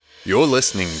You're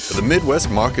listening to the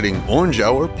Midwest Marketing Orange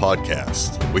Hour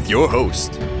podcast with your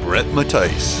host, Brett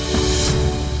Mattice.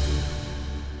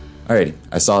 Alrighty,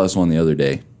 I saw this one the other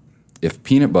day. If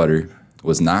peanut butter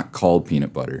was not called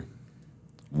peanut butter,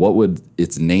 what would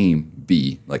its name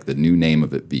be, like the new name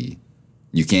of it be?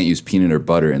 You can't use peanut or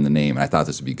butter in the name, and I thought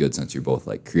this would be good since you're both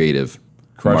like creative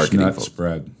Crushed marketing nut folks.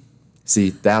 spread.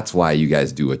 See, that's why you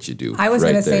guys do what you do. I was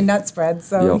right going to say there. nut spread,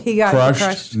 so Yep. he got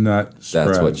crushed. Nut spread.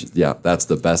 That's what. That's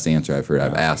the best answer I've heard.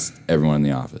 I've asked everyone in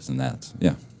the office, and that's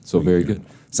So very good.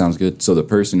 Sounds good. So the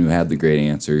person who had the great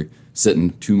answer sitting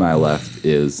to my left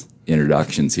is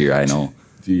introductions here. I know.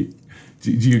 Do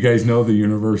you guys know the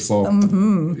universal?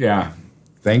 Mm-hmm. Yeah.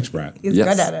 Thanks, Brett. He's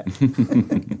Yes. good at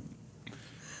it.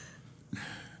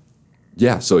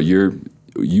 Yeah. So you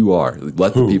are.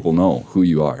 Let the people know who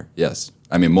you are. Yes.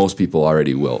 I mean, most people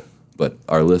already will, but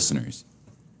our listeners,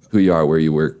 who you are, where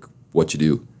you work, what you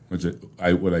do. What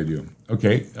I do.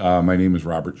 Okay. My name is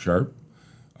Robert Sharp.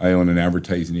 I own an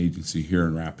advertising agency here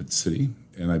in Rapid City,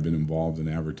 and I've been involved in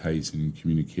advertising and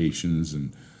communications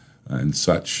and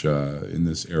such in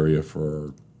this area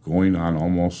for going on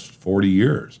almost 40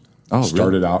 years. Oh,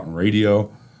 Started really? out in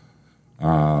radio,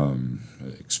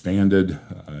 expanded,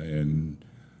 and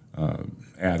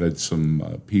added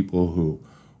some people who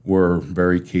were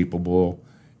very capable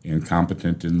and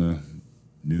competent in the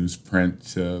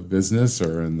newsprint business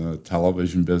or in the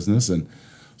television business. And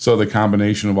so the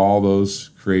combination of all those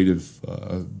creative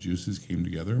juices came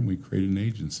together, and we created an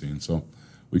agency. And so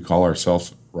we call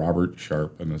ourselves Robert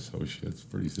Sharp and Associates.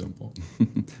 Pretty simple.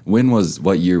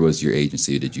 What year was your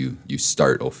agency? Did you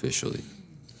start officially?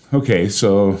 Okay,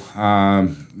 so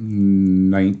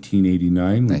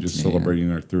 1989. We're just 1989. celebrating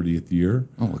our 30th year.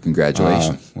 Oh, well,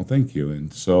 congratulations. Well, thank you.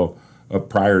 And so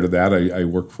prior to that, I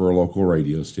worked for a local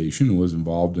radio station and was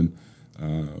involved in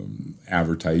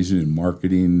advertising and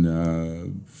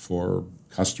marketing for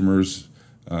customers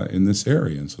in this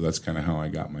area. And so that's kind of how I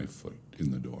got my foot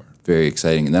in the door. Very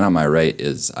exciting. And then on my right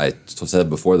is, I said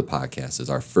before the podcast, is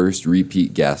our first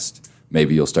repeat guest.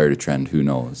 Maybe you'll start a trend, who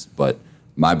knows. But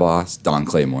my boss, Don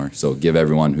Claymore. So give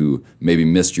everyone who maybe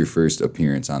missed your first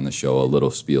appearance on the show a little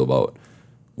spiel about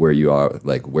where you are,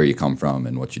 like where you come from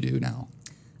and what you do now.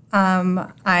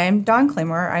 I'm Dawn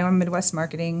Claymore. I own Midwest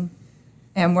Marketing,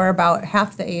 and we're about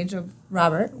half the age of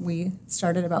Robert. We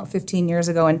started about 15 years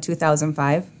ago in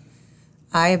 2005.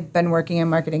 I've been working in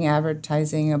marketing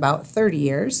advertising about 30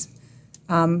 years.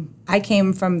 I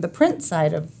came from the print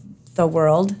side of the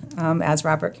world, as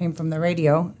Robert came from the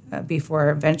radio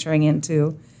before venturing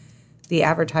into the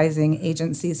advertising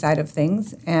agency side of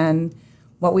things. And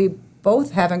what we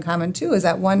both have in common, too, is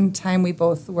at one time we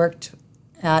both worked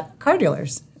at car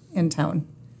dealers in town.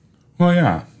 Well,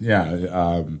 yeah.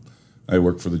 I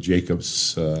worked for the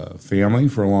Jacobs family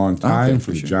for a long time,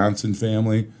 for the sure. Johnson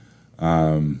family.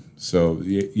 Car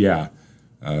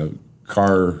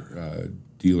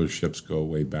dealerships go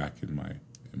way back in my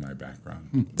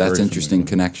background. That's Very interesting familiar.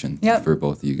 connection Yep. for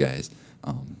both of you guys.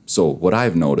 So what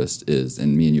I've noticed is,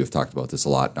 and me and you have talked about this a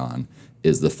lot, Don,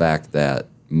 is the fact that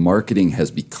marketing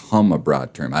has become a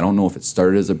broad term. I don't know if it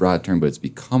started as a broad term, but it's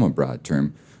become a broad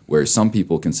term where some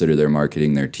people consider their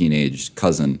marketing their teenage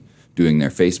cousin doing their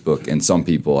Facebook, and some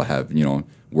people have,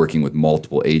 working with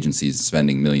multiple agencies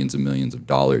spending millions and millions of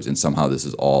dollars, and somehow this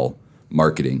is all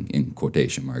marketing in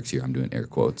quotation marks here. I'm doing air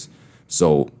quotes.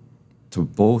 So to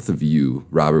both of you,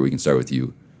 Robert, we can start with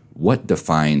you. What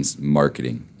defines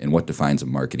marketing and what defines a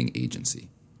marketing agency?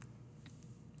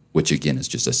 Which, again, is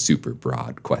just a super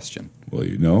broad question.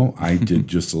 Well, I did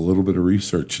just a little bit of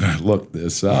research and I looked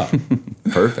this up.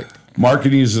 Perfect.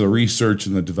 Marketing is the research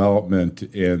and the development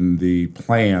and the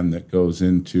plan that goes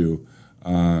into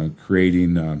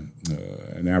creating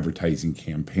an advertising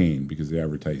campaign, because the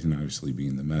advertising obviously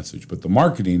being the message. But the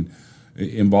marketing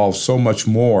involves so much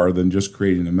more than just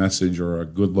creating a message or a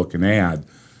good-looking ad.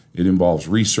 It involves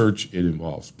research, it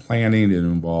involves planning, it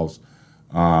involves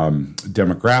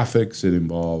demographics, it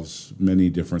involves many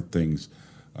different things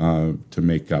to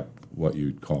make up what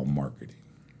you'd call marketing.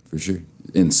 For sure.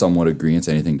 In somewhat agreement,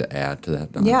 anything to add to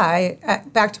that, Don? Yeah,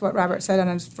 back to what Robert said on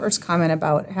his first comment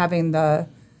about having the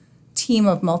team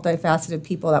of multifaceted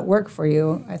people that work for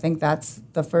you. I think that's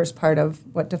the first part of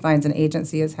what defines an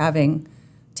agency, is having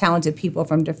talented people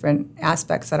from different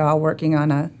aspects that are all working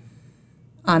on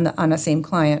a same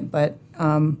client. But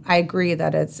I agree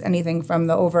that it's anything from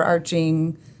the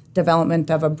overarching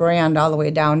development of a brand all the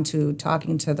way down to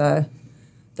talking to the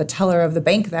teller of the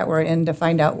bank that we're in to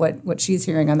find out what she's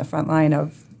hearing on the front line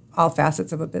of all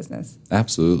facets of a business.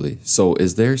 Absolutely. So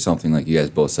is there something, like you guys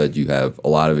both said, you have a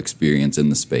lot of experience in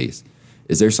the space.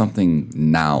 Is there something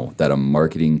now that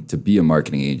to be a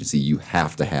marketing agency, you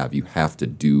have to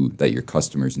do that your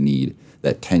customers need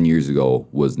that 10 years ago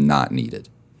was not needed?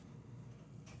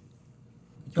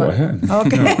 Go ahead.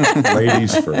 Okay.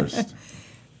 Ladies first.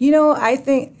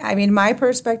 My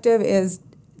perspective is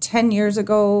 10 years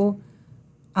ago,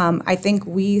 I think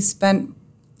we spent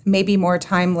maybe more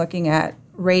time looking at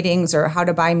ratings or how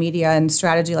to buy media and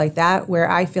strategy like that, where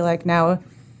I feel like now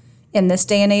in this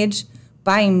day and age,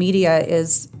 buying media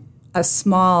is a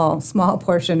small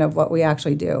portion of what we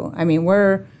actually do. I mean,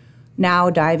 we're now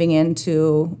diving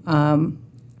into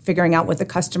figuring out what the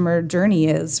customer journey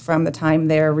is from the time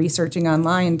they're researching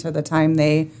online to the time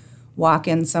they walk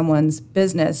in someone's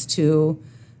business to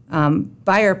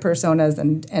buyer personas.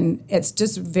 And it's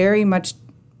just very much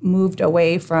moved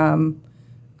away from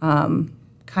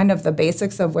kind of the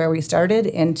basics of where we started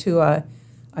into a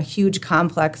huge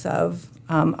complex of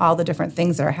all the different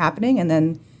things that are happening. And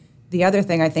then the other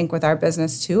thing I think with our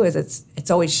business too is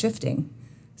it's always shifting.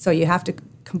 So you have to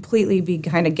completely be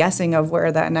kind of guessing of where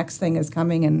that next thing is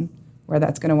coming and where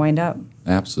that's going to wind up.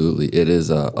 Absolutely. It is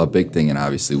a big thing, and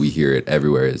obviously we hear it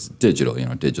everywhere, is digital.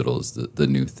 Digital is the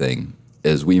new thing.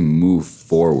 As we move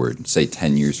forward, say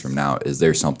 10 years from now, is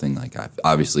there something like,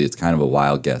 obviously it's kind of a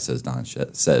wild guess, as Don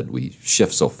said, we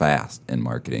shift so fast in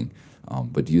marketing.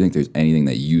 But do you think there's anything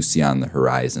that you see on the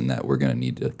horizon that we're going to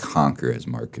need to conquer as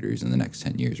marketers in the next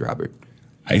 10 years, Robert?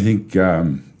 I think,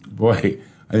 I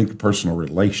think personal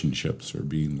relationships are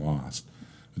being lost.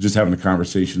 I was just having a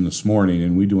conversation this morning,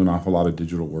 and we do an awful lot of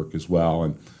digital work as well,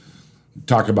 and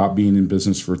talk about being in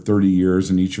business for 30 years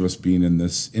and each of us being in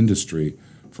this industry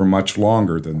for much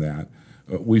longer than that.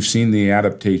 We've seen the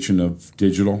adaptation of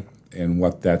digital and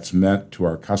what that's meant to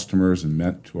our customers and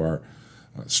meant to our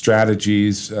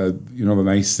strategies. The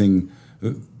nice thing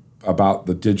about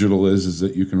the digital is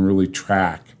that you can really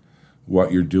track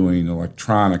what you're doing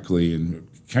electronically and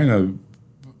kind of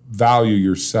value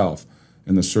yourself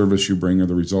and the service you bring or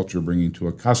the results you're bringing to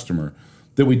a customer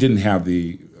that we didn't have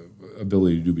the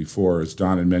ability to do before. As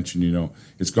Don had mentioned,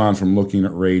 it's gone from looking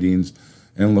at ratings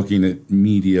and looking at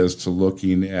medias to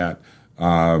looking at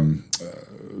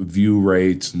view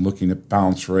rates and looking at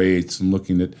bounce rates and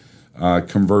looking at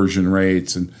conversion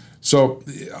rates. And so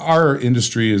our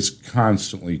industry is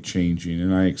constantly changing,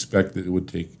 and I expect that it would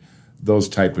take those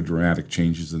type of dramatic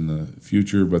changes in the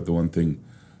future. But the one thing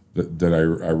that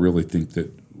I really think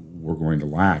that we're going to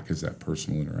lack is that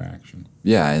personal interaction.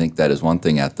 Yeah, I think that is one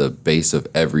thing at the base of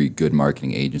every good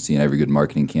marketing agency and every good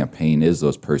marketing campaign is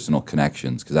those personal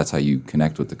connections, because that's how you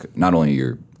connect with not only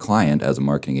your client as a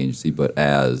marketing agency, but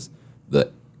as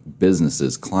the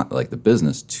business's the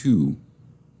business to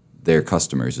their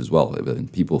customers as well. When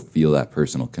people feel that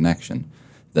personal connection,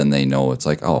 then they know it's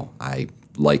like, oh, I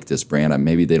like this brand.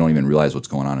 Maybe they don't even realize what's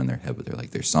going on in their head, but they're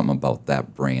like, there's something about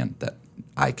that brand that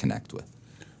I connect with.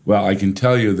 Well, I can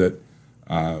tell you that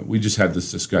we just had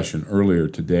this discussion earlier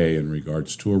today in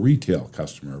regards to a retail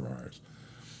customer of ours.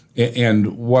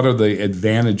 And what are the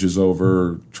advantages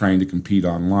over trying to compete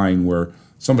online, where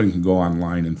somebody can go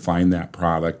online and find that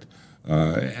product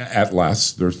at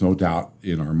less, there's no doubt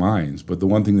in our minds. But the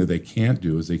one thing that they can't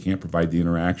do is they can't provide the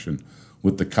interaction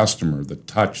with the customer, the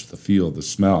touch, the feel, the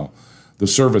smell, the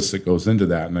service that goes into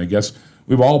that. And I guess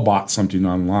we've all bought something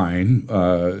online,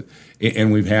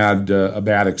 and we've had a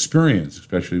bad experience,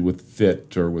 especially with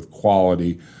fit or with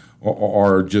quality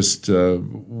or just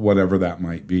whatever that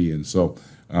might be. And so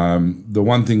the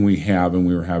one thing we have, and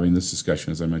we were having this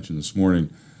discussion, as I mentioned this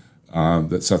morning,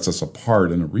 that sets us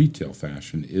apart in a retail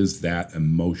fashion is that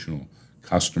emotional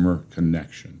customer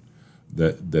connection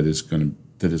that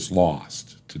is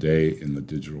lost today in the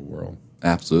digital world.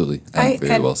 Absolutely.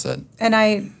 Very well said. And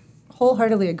I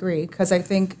wholeheartedly agree, because I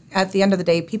think at the end of the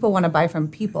day, people want to buy from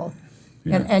people.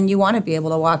 Yeah. And you want to be able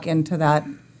to walk into that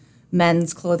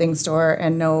men's clothing store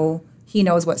and know he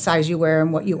knows what size you wear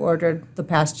and what you ordered the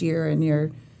past year, and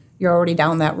you're already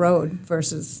down that road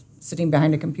versus sitting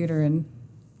behind a computer and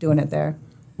doing it there.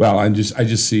 Well, I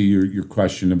just see your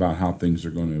question about how things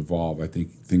are going to evolve. I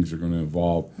think things are going to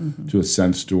evolve to a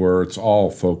sense to where it's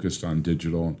all focused on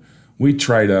digital. We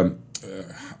try to,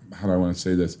 how do I want to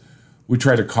say this? We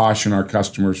try to caution our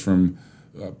customers from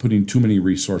putting too many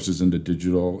resources into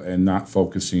digital and not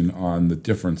focusing on the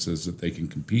differences that they can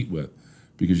compete with,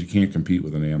 because you can't compete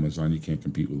with an Amazon, you can't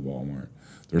compete with Walmart.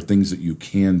 There are things that you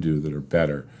can do that are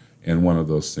better, and one of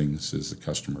those things is the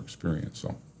customer experience.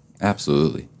 So,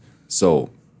 absolutely. So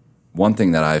one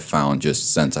thing that I've found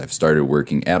just since I've started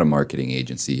working at a marketing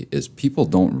agency is people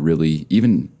don't really,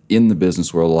 even in the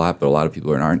business world a lot, but a lot of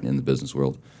people who aren't in the business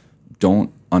world,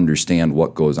 don't understand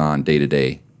what goes on day to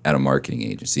day at a marketing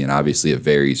agency? And obviously it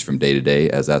varies from day to day,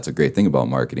 as that's a great thing about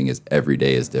marketing is every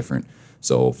day is different.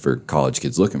 So for college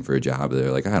kids looking for a job,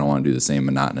 they're like, I don't want to do the same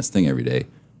monotonous thing every day.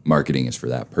 Marketing is for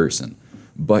that person.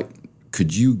 But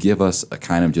could you give us a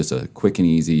kind of just a quick and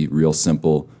easy, real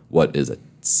simple, what is a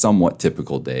somewhat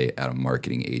typical day at a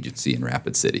marketing agency in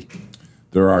Rapid City?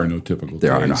 There are no typical days.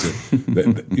 There are not.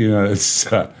 It's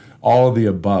all of the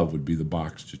above would be the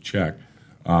box to check.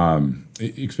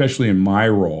 Especially in my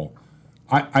role,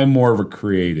 I'm more of a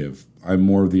creative. I'm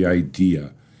more of the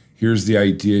idea. Here's the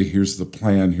idea, here's the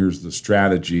plan, here's the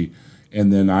strategy,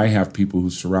 and then I have people who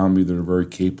surround me that are very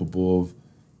capable of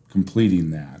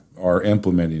completing that or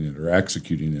implementing it or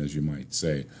executing it, as you might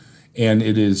say. And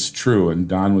it is true, and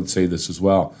Don would say this as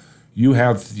well. You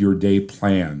have your day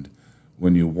planned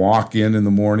when you walk in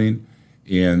the morning,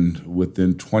 and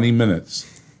within 20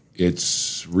 minutes,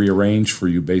 it's rearranged for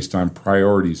you based on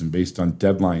priorities and based on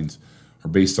deadlines or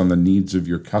based on the needs of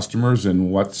your customers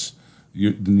and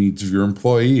the needs of your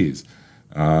employees.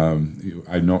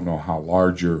 I don't know how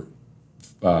large your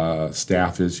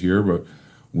staff is here, but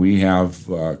we have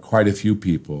quite a few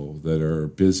people that are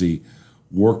busy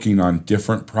working on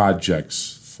different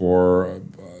projects for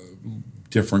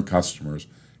different customers.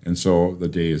 And so the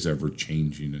day is ever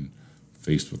changing and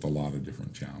faced with a lot of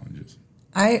different challenges.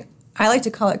 I like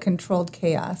to call it controlled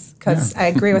chaos because I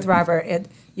agree with Robert.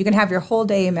 You can have your whole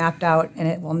day mapped out and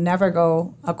it will never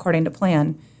go according to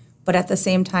plan. But at the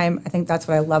same time, I think that's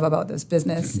what I love about this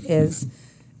business is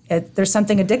there's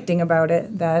something addicting about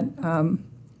it that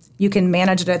you can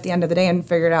manage it at the end of the day and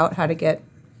figure out how to get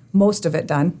most of it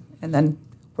done and then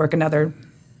work another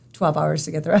 12 hours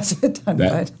to get the rest of it done.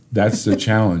 That's the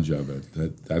challenge of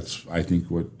it. That's, I think,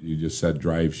 what you just said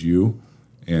drives you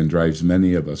and drives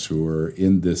many of us who are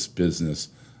in this business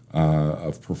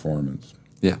of performance.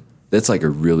 Yeah. That's like a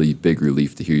really big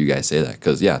relief to hear you guys say that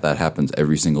because, that happens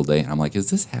every single day. And I'm like, is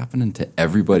this happening to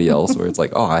everybody else? Where it's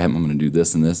like, I'm going to do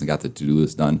this and this and got the to-do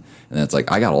list done. And then it's like,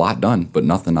 I got a lot done, but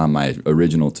nothing on my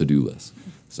original to-do list.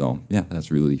 So,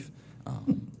 that's relief.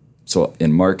 So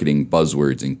in marketing,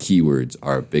 buzzwords and keywords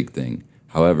are a big thing.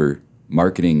 However,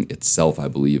 marketing itself, I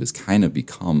believe, has kind of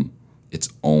become its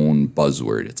own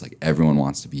buzzword. It's like everyone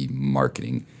wants to be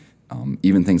marketing.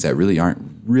 Even things that really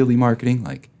aren't really marketing,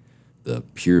 like the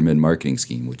pyramid marketing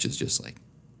scheme, which is just like,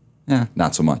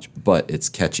 not so much, but it's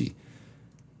catchy.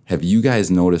 Have you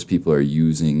guys noticed people are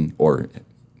using, or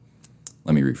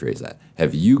let me rephrase that.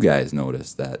 Have you guys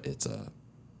noticed that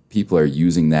people are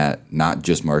using that, not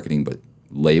just marketing, but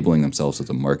labeling themselves as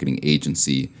a marketing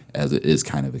agency as it is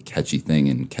kind of a catchy thing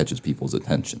and catches people's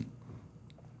attention?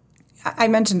 I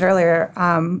mentioned earlier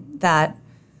that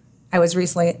I was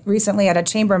recently at a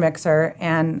chamber mixer,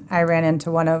 and I ran into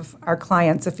one of our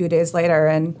clients a few days later,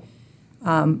 and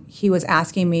he was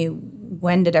asking me,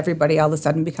 when did everybody all of a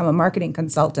sudden become a marketing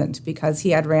consultant? Because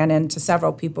he had ran into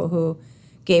several people who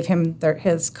gave him their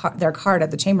card at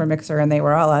the chamber mixer, and they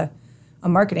were all a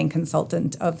marketing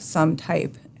consultant of some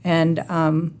type. And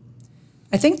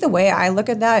I think the way I look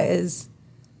at that is,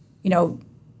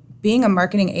 being a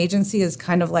marketing agency is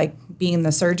kind of like being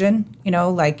the surgeon,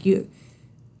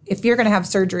 if you're going to have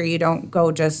surgery, you don't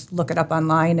go just look it up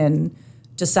online and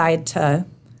decide to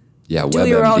do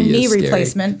your own knee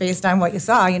replacement based on what you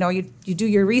saw. You do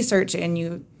your research and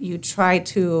you try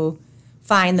to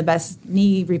find the best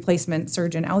knee replacement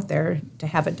surgeon out there to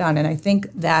have it done. And I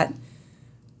think that,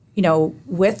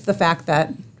 with the fact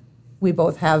that we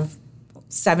both have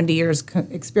 70 years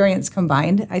experience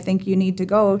combined, I think you need to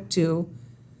go to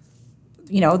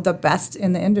the best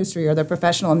in the industry or the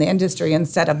professional in the industry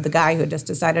instead of the guy who just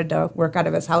decided to work out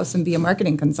of his house and be a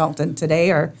marketing consultant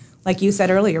today. Or like you said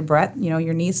earlier, Brett,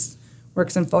 your niece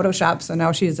works in Photoshop, so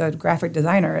now she's a graphic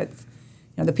designer. It's,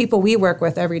 the people we work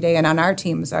with every day and on our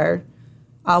teams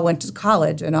all went to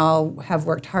college and all have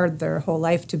worked hard their whole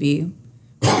life to be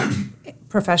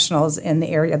professionals in the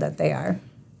area that they are.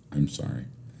 I'm sorry.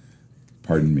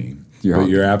 Pardon me.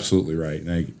 You're absolutely right.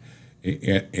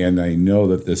 And I know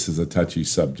that this is a touchy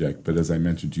subject, but as I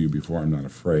mentioned to you before, I'm not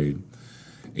afraid.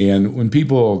 And when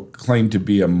people claim to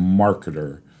be a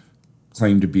marketer,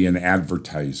 claim to be an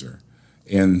advertiser,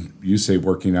 and you say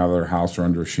working out of their house or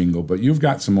under a shingle, but you've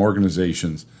got some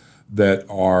organizations that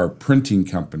are printing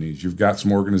companies. You've got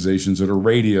some organizations that are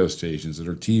radio stations, that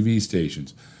are TV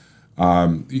stations.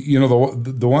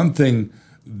 The one thing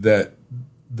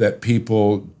that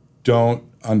people don't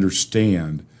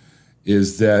understand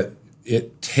is that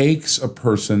it takes a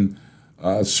person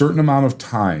a certain amount of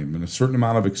time and a certain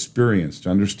amount of experience to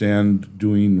understand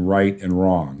doing right and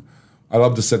wrong. I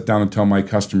love to sit down and tell my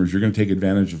customers, you're going to take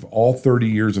advantage of all 30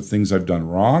 years of things I've done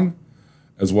wrong,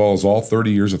 as well as all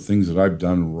 30 years of things that I've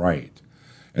done right.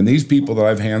 And these people that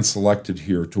I've hand selected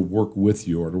here to work with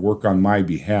you or to work on my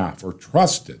behalf are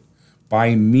trusted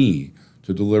by me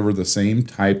to deliver the same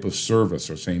type of service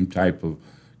or same type of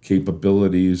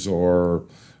capabilities or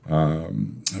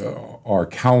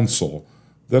counsel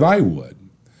that I would.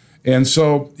 And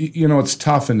so, it's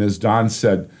tough. And as Don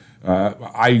said,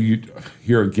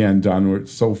 here again, Don, we're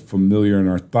so familiar in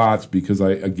our thoughts because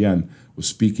I, again, was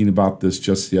speaking about this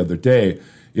just the other day.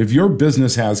 If your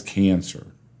business has cancer,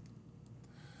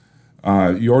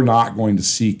 you're not going to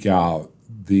seek out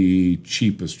the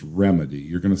cheapest remedy.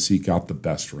 You're going to seek out the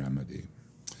best remedy.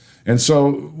 And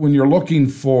so when you're looking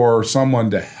for someone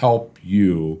to help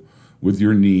you with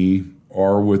your knee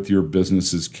or with your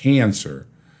business's cancer,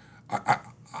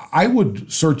 I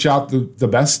would search out the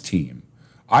best team.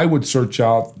 I would search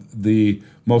out the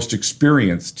most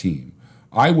experienced team.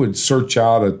 I would search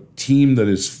out a team that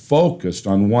is focused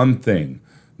on one thing,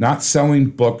 not selling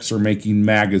books or making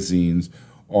magazines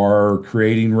or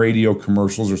creating radio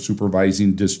commercials or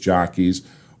supervising disc jockeys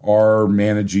or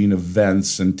managing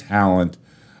events and talent.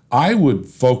 I would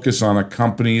focus on a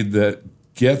company that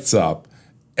gets up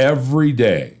every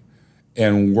day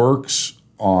and works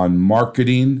on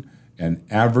marketing and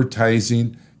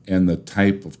advertising and the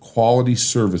type of quality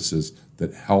services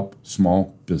that help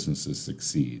small businesses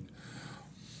succeed.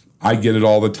 I get it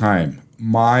all the time.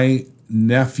 My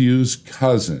nephew's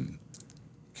cousin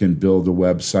can build a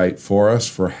website for us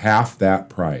for half that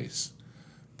price.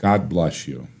 God bless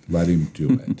you. Let him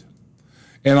do it.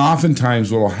 And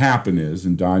oftentimes what will happen is,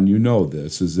 and Don, you know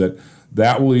this, is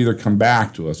that will either come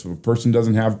back to us if a person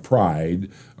doesn't have pride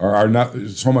or are not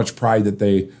so much pride that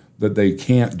they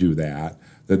can't do that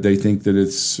they think that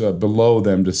it's below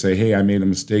them to say, hey, I made a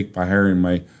mistake by hiring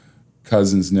my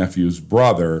cousin's nephew's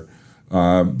brother.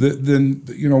 Then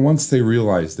once they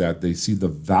realize that, they see the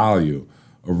value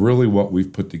of really what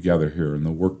we've put together here and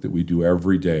the work that we do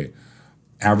every day.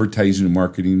 Advertising and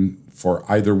marketing for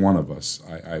either one of us,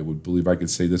 I would believe I could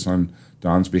say this on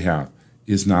Don's behalf,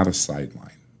 is not a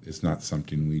sideline. It's not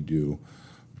something we do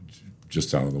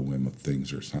just out of the whim of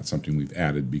things, or it's not something we've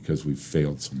added because we've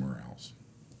failed somewhere else.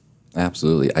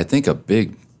 Absolutely. I think a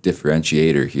big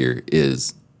differentiator here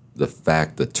is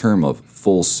the term of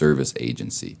full service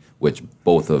agency, which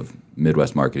both of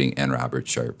Midwest Marketing and Robert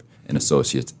Sharp and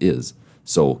Associates is.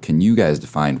 So can you guys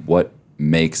define what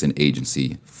makes an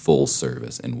agency full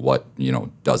service and what,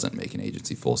 doesn't make an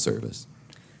agency full service?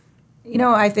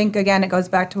 I think, again, it goes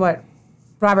back to what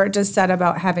Robert just said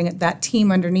about having that team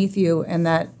underneath you and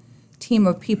that team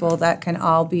of people that can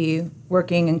all be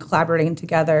working and collaborating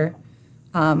together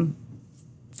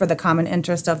for the common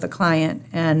interest of the client.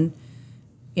 And,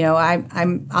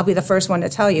 I'll be the first one to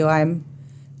tell you,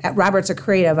 at Robert's a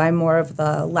creative. I'm more of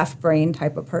the left brain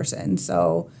type of person.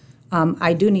 So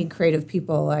I do need creative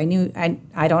people. I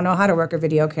don't know how to work a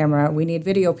video camera. We need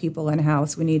video people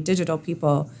in-house. We need digital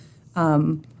people.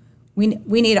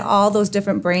 We need all those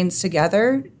different brains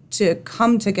together to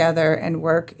come together and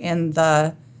work in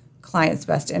the client's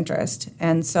best interest.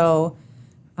 And so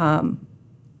I'm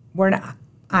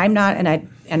not,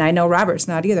 and I know Robert's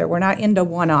not either. We're not into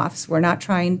one-offs. We're not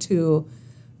trying to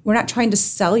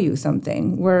sell you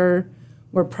something. We're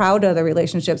proud of the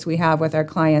relationships we have with our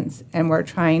clients, and we're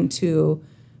trying to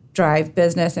drive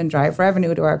business and drive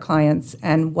revenue to our clients.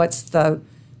 And what's the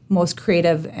most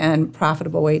creative and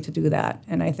profitable way to do that?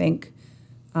 And I think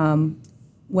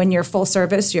when you're full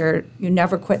service, you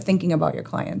never quit thinking about your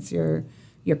clients. You're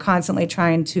constantly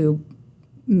trying to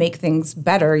make things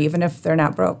better, even if they're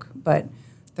not broke, but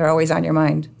they're always on your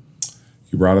mind.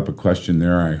 You brought up a question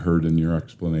there I heard in your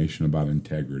explanation about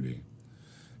integrity.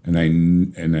 And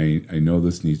I know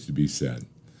this needs to be said.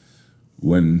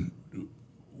 When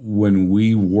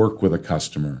we work with a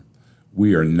customer,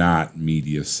 we are not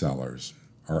media sellers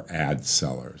or ad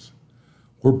sellers.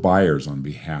 We're buyers on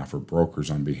behalf or brokers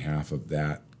on behalf of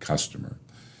that customer.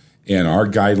 And our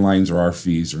guidelines or our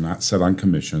fees are not set on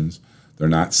commissions. They're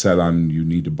not set on you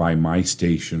need to buy my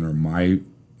station or my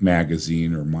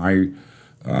magazine or my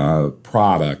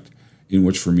product in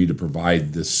which for me to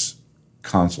provide this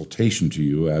consultation to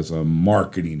you as a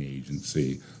marketing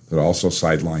agency that also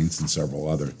sidelines and several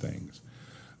other things.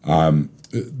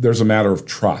 There's a matter of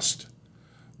trust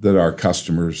that our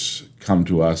customers come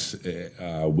to us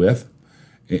with,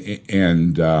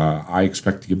 and I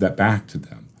expect to give that back to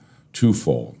them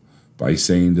twofold by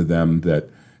saying to them that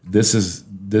this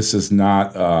is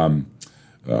not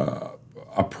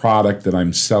a product that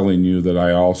I'm selling you that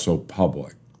I also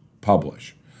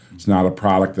publish. It's not a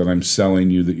product that I'm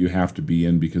selling you that you have to be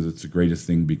in because it's the greatest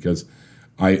thing because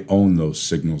I own those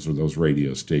signals or those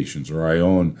radio stations or I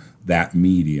own that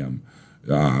medium.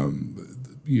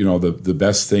 The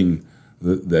best thing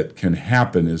that can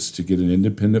happen is to get an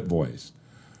independent voice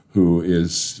who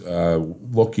is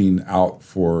looking out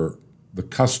for the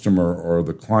customer or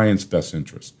the client's best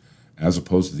interest, as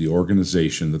opposed to the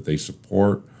organization that they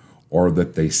support or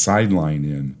that they sideline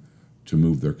in to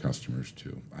move their customers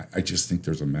to. I just think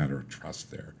there's a matter of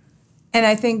trust there. And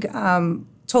I think,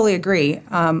 totally agree.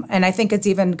 And I think it's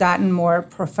even gotten more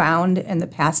profound in the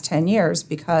past 10 years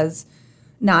because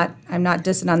I'm not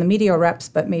dissing on the media reps,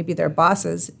 but maybe their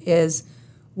bosses, is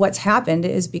what's happened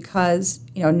is because,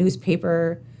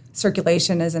 newspaper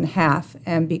circulation is in half,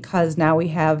 and because now we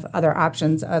have other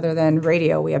options other than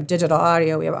radio, we have digital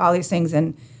audio, we have all these things,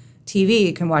 and TV,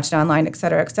 you can watch it online, et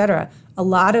cetera, et cetera. A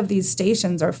lot of these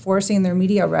stations are forcing their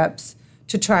media reps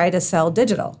to try to sell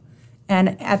digital.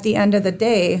 And at the end of the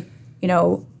day,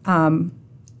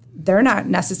 they're not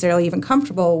necessarily even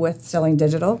comfortable with selling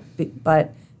digital,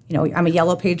 but I'm a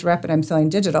Yellow Page rep and I'm selling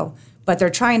digital, but they're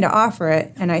trying to offer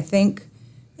it. And I think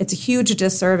it's a huge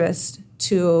disservice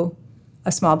to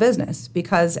a small business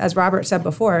because, as Robert said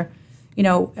before,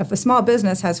 if a small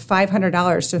business has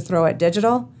 $500 to throw at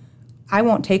digital, I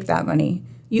won't take that money.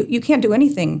 You can't do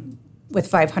anything with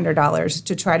 $500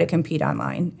 to try to compete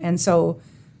online. And so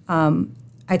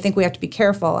I think we have to be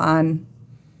careful on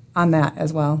that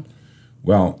as well.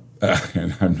 Well,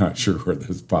 and I'm not sure where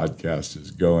this podcast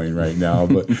is going right now,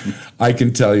 but I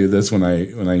can tell you this when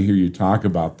I hear you talk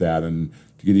about that, and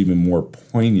to get even more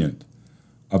poignant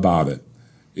about it,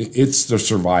 it's the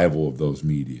survival of those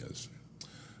medias,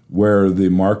 where the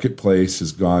marketplace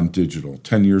has gone digital.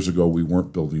 10 years ago, we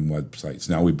weren't building websites.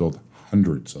 Now we build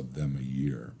hundreds of them a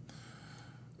year.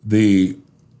 The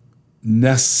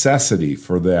necessity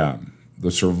for them,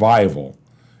 the survival,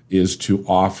 is to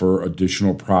offer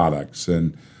additional products,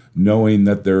 and knowing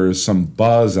that there is some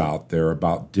buzz out there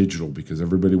about digital because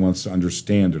everybody wants to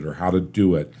understand it or how to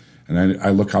do it. And I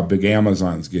look how big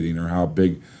Amazon's getting or how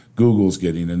big Google's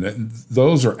getting, and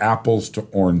those are apples to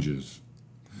oranges.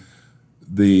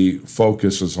 The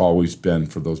focus has always been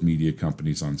for those media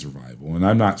companies on survival. And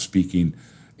I'm not speaking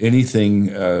anything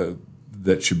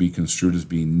that should be construed as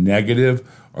being negative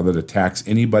or that attacks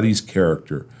anybody's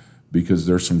character, because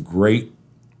there's some great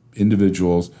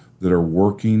individuals that are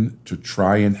working to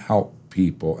try and help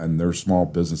people and their small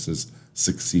businesses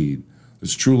succeed.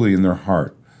 It's truly in their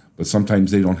heart, but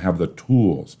sometimes they don't have the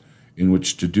tools in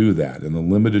which to do that, and the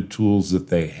limited tools that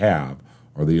they have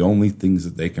are the only things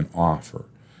that they can offer.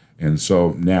 And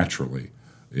so naturally,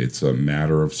 it's a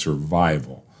matter of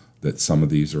survival that some of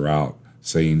these are out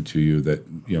saying to you that,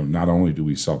 not only do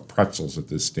we sell pretzels at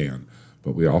this stand,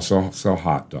 but we also sell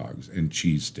hot dogs and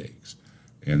cheesesteaks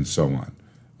and so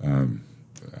on.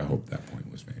 I hope that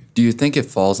point was made. Do you think it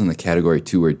falls in the category,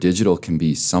 too, where digital can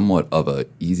be somewhat of a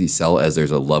easy sell as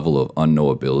there's a level of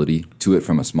unknowability to it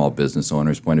from a small business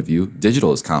owner's point of view?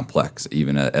 Digital is complex,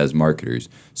 even as marketers,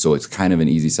 so it's kind of an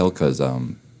easy sell because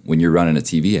when you're running a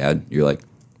TV ad, you're like,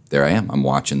 there I am. I'm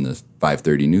watching the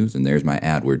 5:30 news, and there's my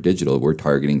ad. We're digital. We're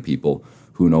targeting people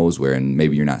who knows where, and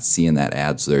maybe you're not seeing that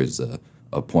ad, so there's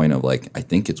a point of like, I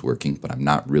think it's working, but I'm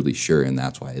not really sure, and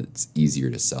that's why it's easier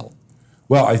to sell.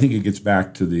 Well, I think it gets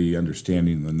back to the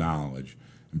understanding of the knowledge,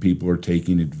 and people are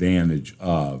taking advantage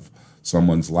of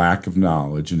someone's lack of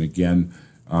knowledge. And again,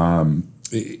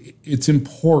 it's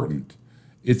important.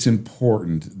 It's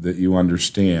important that you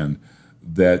understand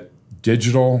that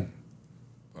digital,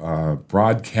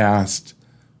 broadcast,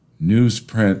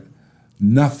 newsprint,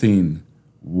 nothing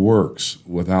works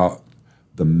without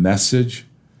the message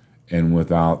and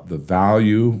without the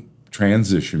value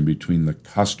transition between the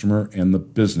customer and the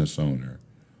business owner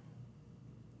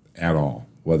at all,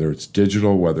 whether it's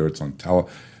digital, whether it's on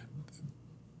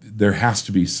there has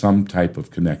to be some type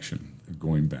of connection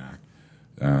going back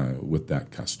with that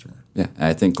customer. Yeah, and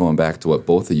I think going back to what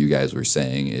both of you guys were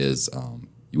saying is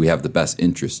we have the best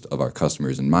interest of our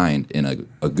customers in mind, and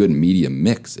a good media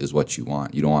mix is what you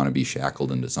want. You don't want to be shackled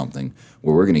into something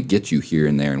where we're going to get you here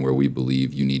and there and where we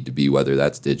believe you need to be, whether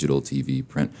that's digital, TV,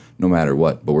 print, no matter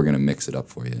what, but we're going to mix it up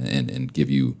for you and give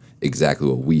you exactly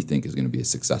what we think is going to be a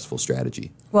successful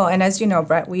strategy. Well, and as you know,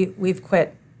 Brett, we've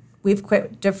quit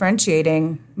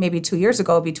differentiating maybe 2 years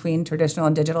ago between traditional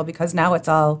and digital because now it's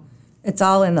all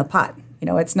in the pot.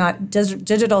 It's not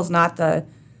digital's not the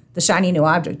shiny new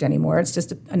object anymore. It's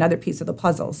just another piece of the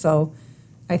puzzle. So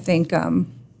I think,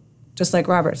 just like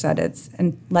Robert said, it's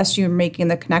unless you're making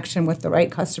the connection with the right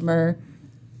customer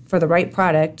for the right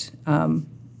product,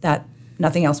 that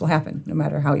nothing else will happen, no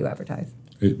matter how you advertise.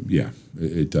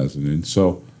 It doesn't. And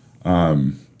so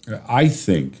I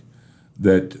think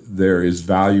that there is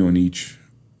value in each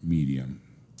medium.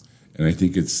 And I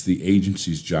think it's the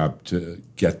agency's job to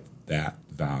get that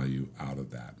value out of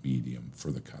that medium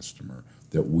for the customer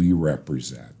that we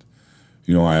represent.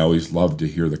 You know, I always love to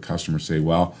hear the customer say,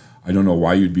 well, I don't know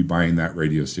why you'd be buying that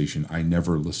radio station. I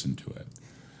never listen to it.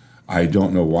 I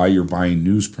don't know why you're buying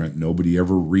newsprint. Nobody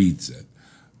ever reads it.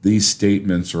 These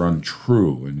statements are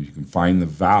untrue, and you can find the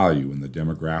value in the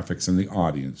demographics and the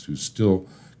audience who's still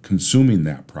consuming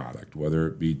that product, whether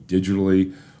it be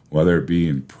digitally, whether it be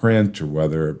in print, or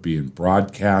whether it be in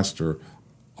broadcast or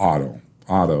audio.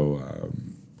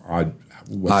 Yeah.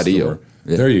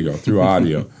 There you go, through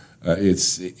audio.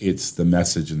 It's the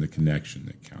message and the connection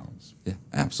that counts. Yeah,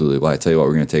 absolutely. Well, I tell you what,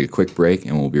 we're going to take a quick break,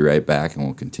 and we'll be right back, and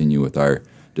we'll continue with our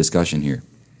discussion here.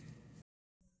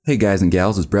 Hey guys and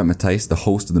gals, it's Brett Mattice, the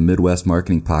host of the Midwest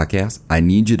Marketing Podcast. I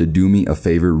need you to do me a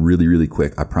favor really, really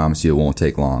quick. I promise you it won't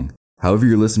take long. However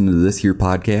you're listening to this here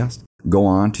podcast, go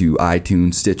on to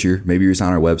iTunes, Stitcher, maybe you're just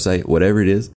on our website, whatever it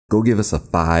is, go give us a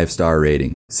 5-star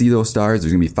rating. See those stars?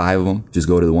 There's going to be 5 of them. Just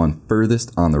go to the one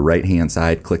furthest on the right-hand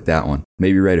side, click that one.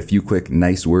 Maybe write a few quick,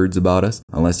 nice words about us.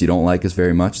 Unless you don't like us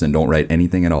very much, then don't write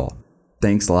anything at all.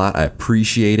 Thanks a lot. I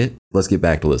appreciate it. Let's get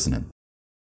back to listening.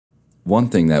 One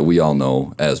thing that we all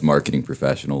know as marketing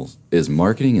professionals is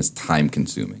marketing is time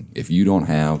consuming. If you don't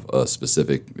have a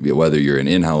specific, whether you're an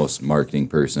in-house marketing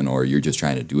person or you're just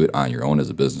trying to do it on your own as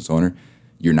a business owner,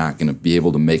 you're not going to be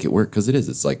able to make it work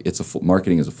because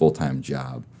marketing is a full-time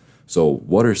job. So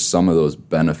what are some of those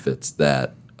benefits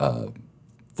that a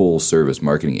full-service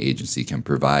marketing agency can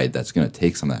provide that's going to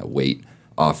take some of that weight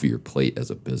off of your plate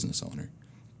as a business owner?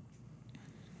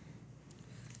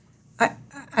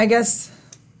 I guess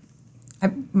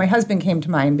my husband came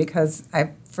to mind because I,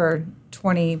 for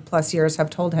 20 plus years, have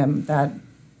told him that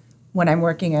when I'm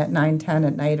working at 9, 10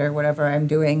 at night or whatever I'm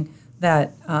doing,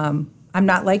 that I'm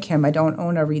not like him. I don't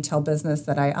own a retail business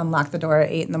that I unlock the door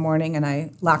at 8 in the morning and I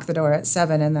lock the door at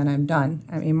 7 and then I'm done.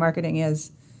 I mean, marketing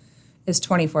is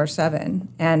 24/7.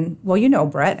 And, well, you know,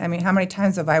 Brett, I mean, how many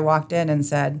times have I walked in and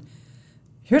said,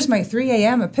 here's my 3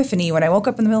 a.m. epiphany. When I woke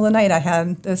up in the middle of the night, I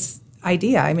had this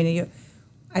idea. I mean,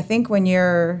 I think when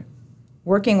you're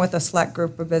working with a select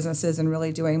group of businesses and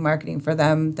really doing marketing for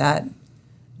them, that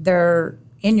they're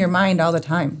in your mind all the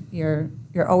time. You're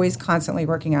always constantly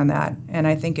working on that. And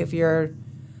I think if you're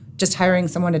just hiring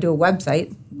someone to do a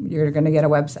website, you're going to get a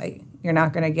website. You're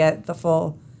not going to get the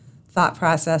full thought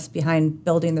process behind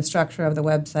building the structure of the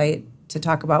website to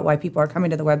talk about why people are coming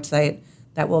to the website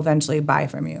that will eventually buy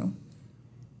from you.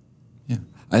 Yeah.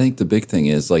 I think the big thing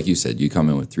is, like you said, you come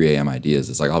in with 3 a.m. ideas.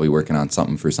 It's like, I'll be working on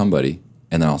something for somebody.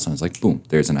 And then all of a sudden it's like, boom,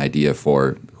 there's an idea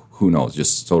for, who knows,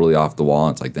 just totally off the wall.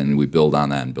 It's like, then we build on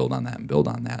that and build on that and build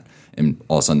on that. And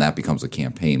all of a sudden that becomes a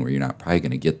campaign where you're not probably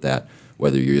going to get that,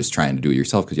 whether you're just trying to do it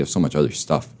yourself because you have so much other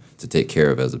stuff to take care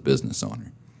of as a business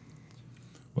owner.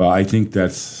 Well, I think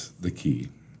that's the key,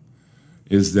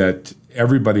 is that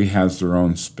everybody has their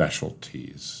own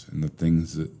specialties and the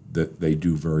things that they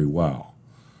do very well.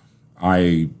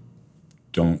 I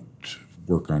don't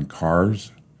work on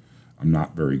cars. I'm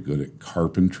not very good at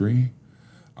carpentry.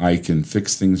 I can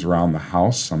fix things around the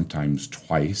house, sometimes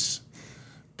twice.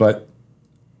 But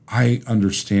I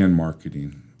understand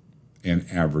marketing and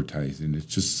advertising. It's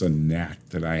just a knack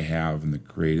that I have and the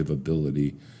creative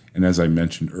ability. And as I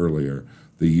mentioned earlier,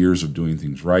 the years of doing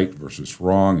things right versus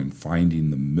wrong and finding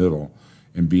the middle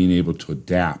and being able to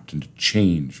adapt and to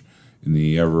change in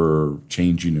the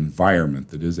ever-changing environment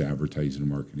that is advertising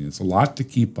and marketing. It's a lot to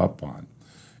keep up on.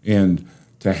 And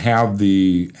to have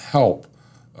the help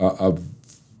of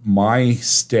my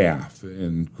staff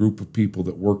and group of people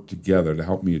that work together to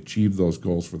help me achieve those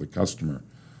goals for the customer,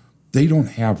 they don't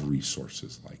have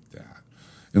resources like that.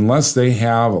 Unless they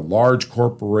have a large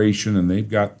corporation and they've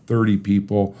got 30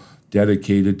 people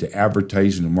dedicated to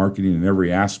advertising and marketing in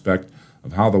every aspect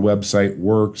of how the website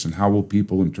works and how will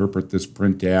people interpret this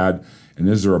print ad, and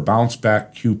is there a bounce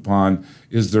back coupon?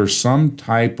 Is there some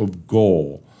type of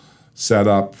goal set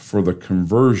up for the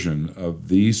conversion of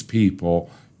these people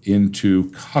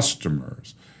into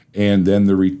customers, and then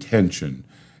the retention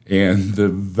and the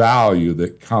value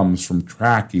that comes from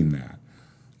tracking that?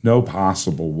 No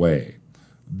possible way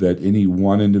that any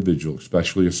one individual,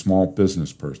 especially a small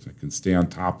business person, can stay on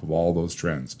top of all those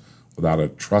trends without a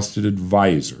trusted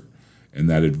advisor, and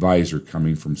that advisor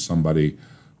coming from somebody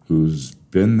who's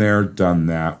been there, done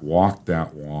that, walked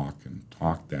that walk, and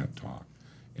talked that talk.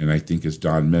 And I think, as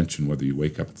Don mentioned, whether you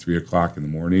wake up at 3 o'clock in the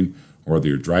morning or whether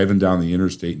you're driving down the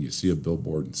interstate and you see a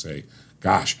billboard and say,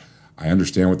 gosh, I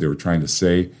understand what they were trying to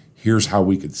say. Here's how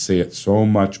we could say it so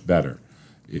much better.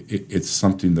 It's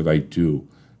something that I do.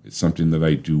 It's something that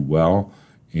I do well.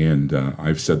 And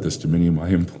I've said this to many of my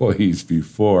employees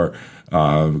before.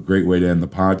 A great way to end the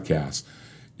podcast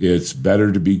It's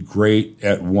better to be great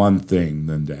at one thing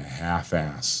than to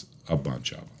half-ass a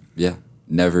bunch of them. Yeah.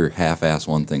 Never half-ass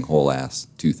one thing, whole-ass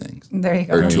two things. There you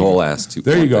go. Or two whole-ass two.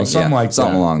 There you go. Thing. Something like that.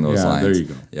 Something along those Yeah, lines. there you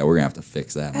go. Yeah, we're going to have to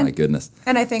fix that. My goodness.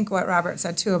 And I think what Robert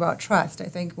said too about trust, I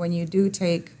think when you do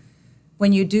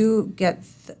get,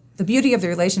 the beauty of the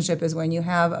relationship is when you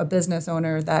have a business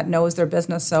owner that knows their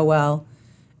business so well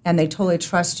and they totally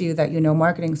trust you that you know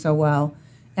marketing so well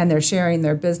and they're sharing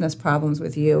their business problems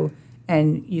with you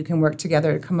and you can work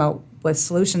together to come out with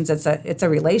solutions. It's a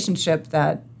relationship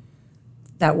that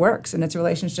works, and it's a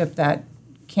relationship that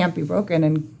can't be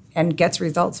broken and gets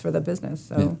results for the business.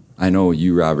 So yeah. I know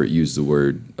you, Robert, used the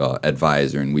word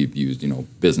advisor, and we've used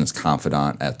business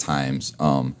confidant at times.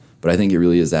 But I think it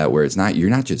really is that where you're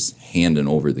not just handing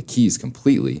over the keys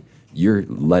completely. You're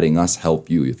letting us help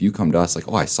you. If you come to us like,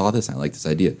 oh, I saw this, I like this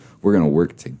idea, we're going to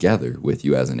work together with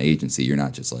you as an agency. You're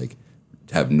not just like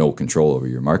have no control over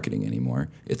your marketing anymore.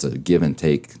 It's a give and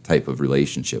take type of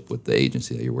relationship with the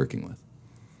agency that you're working with.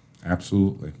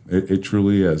 Absolutely. It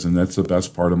truly is. And that's the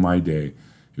best part of my day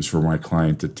is for my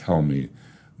client to tell me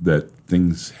that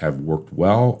things have worked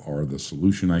well or the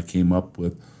solution I came up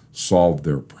with solved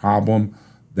their problem.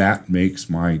 That makes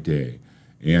my day.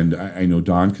 And I know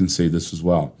Don can say this as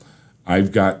well.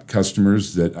 I've got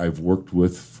customers that I've worked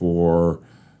with for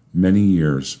many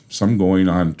years, some going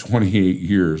on 28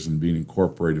 years and being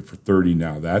incorporated for 30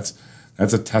 now. That's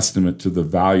a testament to the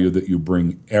value that you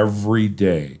bring every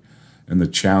day and the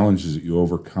challenges that you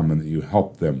overcome and that you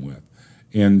help them with.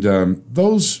 And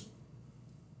those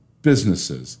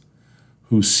businesses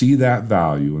who see that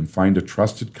value and find a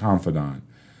trusted confidant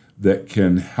that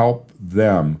can help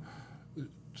them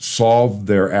solve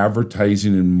their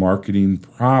advertising and marketing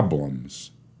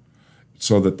problems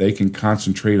so that they can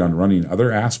concentrate on running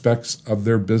other aspects of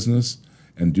their business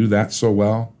and do that so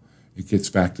well, it gets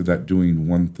back to that doing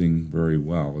one thing very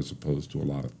well as opposed to a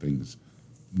lot of things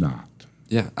not.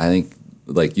 Yeah, I think,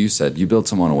 like you said, you build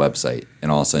someone a website,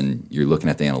 and all of a sudden you're looking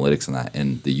at the analytics on that,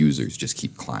 and the users just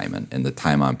keep climbing, and the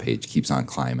time on page keeps on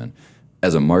climbing.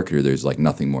 As a marketer, there's like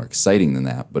nothing more exciting than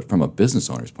that. But from a business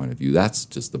owner's point of view, that's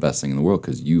just the best thing in the world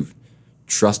because you've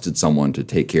trusted someone to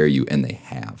take care of you, and they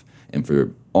have. And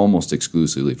for almost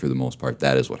exclusively, for the most part,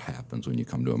 that is what happens when you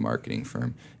come to a marketing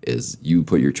firm, is you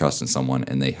put your trust in someone,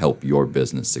 and they help your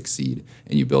business succeed,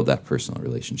 and you build that personal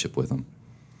relationship with them.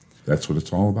 That's what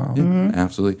it's all about. Yeah,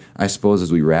 absolutely. I suppose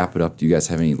as we wrap it up, do you guys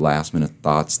have any last-minute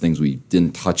thoughts, things we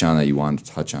didn't touch on that you wanted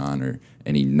to touch on, or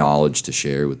any knowledge to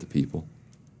share with the people?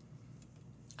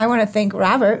 I want to thank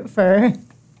Robert for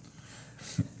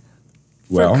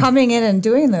coming in and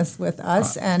doing this with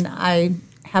us, and I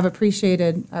have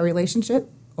appreciated our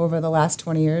relationship over the last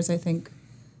 20 years. I think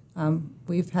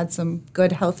we've had some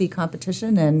good, healthy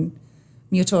competition and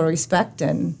mutual respect,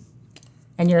 and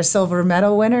you're a silver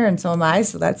medal winner, and so am I,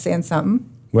 so that's saying something.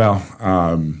 Well,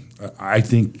 I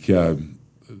think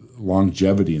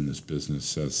longevity in this business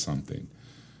says something.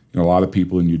 A lot of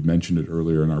people, and you'd mentioned it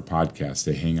earlier in our podcast,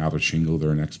 they hang out a shingle,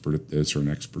 they're an expert at this or an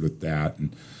expert at that,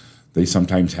 and they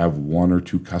sometimes have one or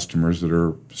two customers that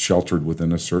are sheltered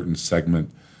within a certain segment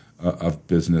of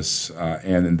business,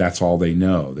 and that's all they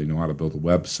know. They know how to build a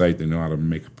website, they know how to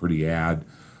make a pretty ad,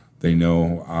 they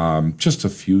know just a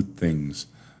few things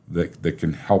that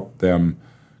can help them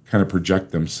kind of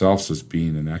project themselves as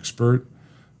being an expert,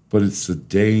 but it's the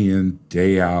day in,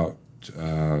 day out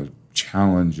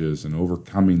challenges and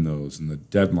overcoming those and the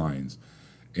deadlines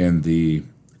and the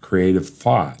creative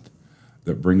thought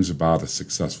that brings about a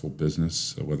successful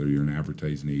business, whether you're an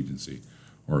advertising agency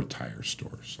or a tire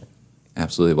store. So,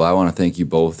 absolutely. Well, I want to thank you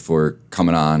both for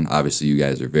coming on. Obviously, you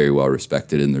guys are very well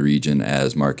respected in the region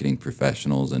as marketing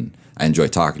professionals, and I enjoy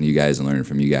talking to you guys and learning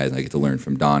from you guys. And I get to learn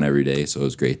from Don every day, so it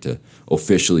was great to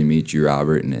officially meet you,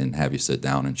 Robert, and have you sit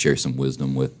down and share some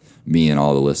wisdom with me and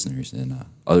all the listeners. And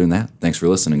other than that, thanks for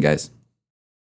listening, guys.